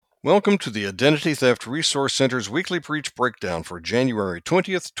Welcome to the Identity Theft Resource Center's weekly breach breakdown for January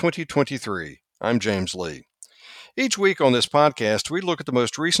 20th, 2023. I'm James Lee. Each week on this podcast, we look at the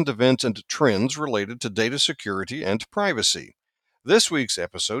most recent events and trends related to data security and privacy. This week's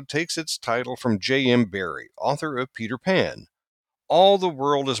episode takes its title from J.M. Barrie, author of Peter Pan. All the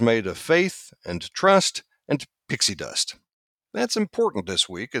world is made of faith and trust and pixie dust. That's important this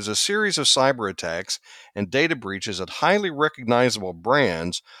week as a series of cyber attacks and data breaches at highly recognizable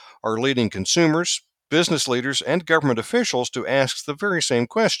brands are leading consumers, business leaders, and government officials to ask the very same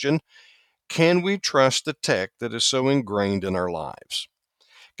question: can we trust the tech that is so ingrained in our lives?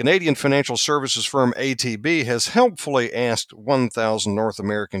 Canadian financial services firm ATB has helpfully asked 1,000 North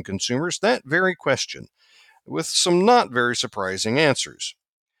American consumers that very question, with some not very surprising answers.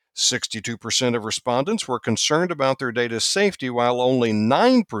 62% of respondents were concerned about their data's safety, while only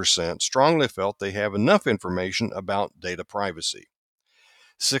 9% strongly felt they have enough information about data privacy.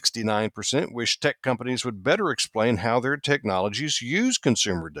 69% wish tech companies would better explain how their technologies use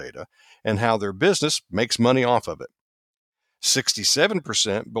consumer data and how their business makes money off of it.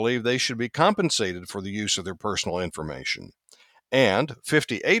 67% believe they should be compensated for the use of their personal information. And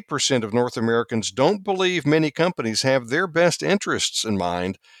 58% of North Americans don't believe many companies have their best interests in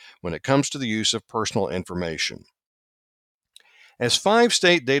mind when it comes to the use of personal information. As 5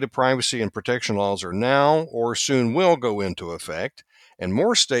 state data privacy and protection laws are now or soon will go into effect, and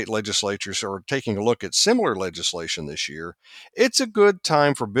more state legislatures are taking a look at similar legislation this year, it's a good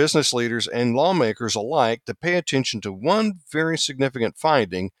time for business leaders and lawmakers alike to pay attention to one very significant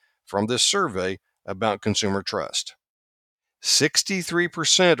finding from this survey about consumer trust.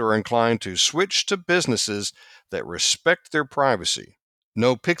 63% are inclined to switch to businesses that respect their privacy.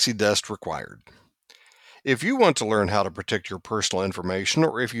 No pixie dust required. If you want to learn how to protect your personal information,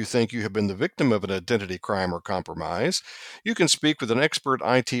 or if you think you have been the victim of an identity crime or compromise, you can speak with an expert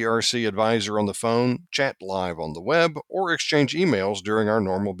ITRC advisor on the phone, chat live on the web, or exchange emails during our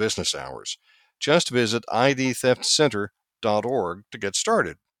normal business hours. Just visit idtheftcenter.org to get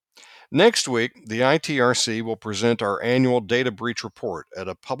started. Next week, the ITRC will present our annual data breach report at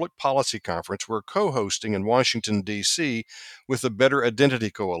a public policy conference we're co-hosting in Washington, D.C. with the Better Identity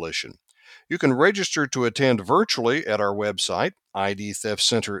Coalition. You can register to attend virtually at our website,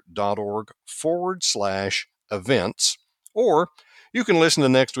 idtheftcenter.org/events, or you can listen to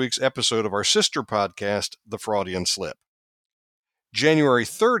next week's episode of our sister podcast, The Fraudian Slip. January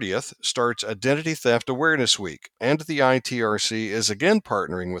 30th starts Identity Theft Awareness Week, and the ITRC is again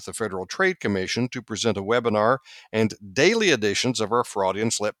partnering with the Federal Trade Commission to present a webinar and daily editions of our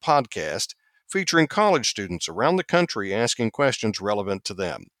Fraudian Slip podcast, featuring college students around the country asking questions relevant to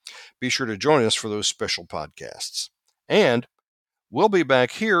them. Be sure to join us for those special podcasts. And we'll be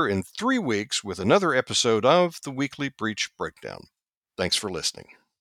back here in 3 weeks with another episode of the Weekly Breach Breakdown. Thanks for listening.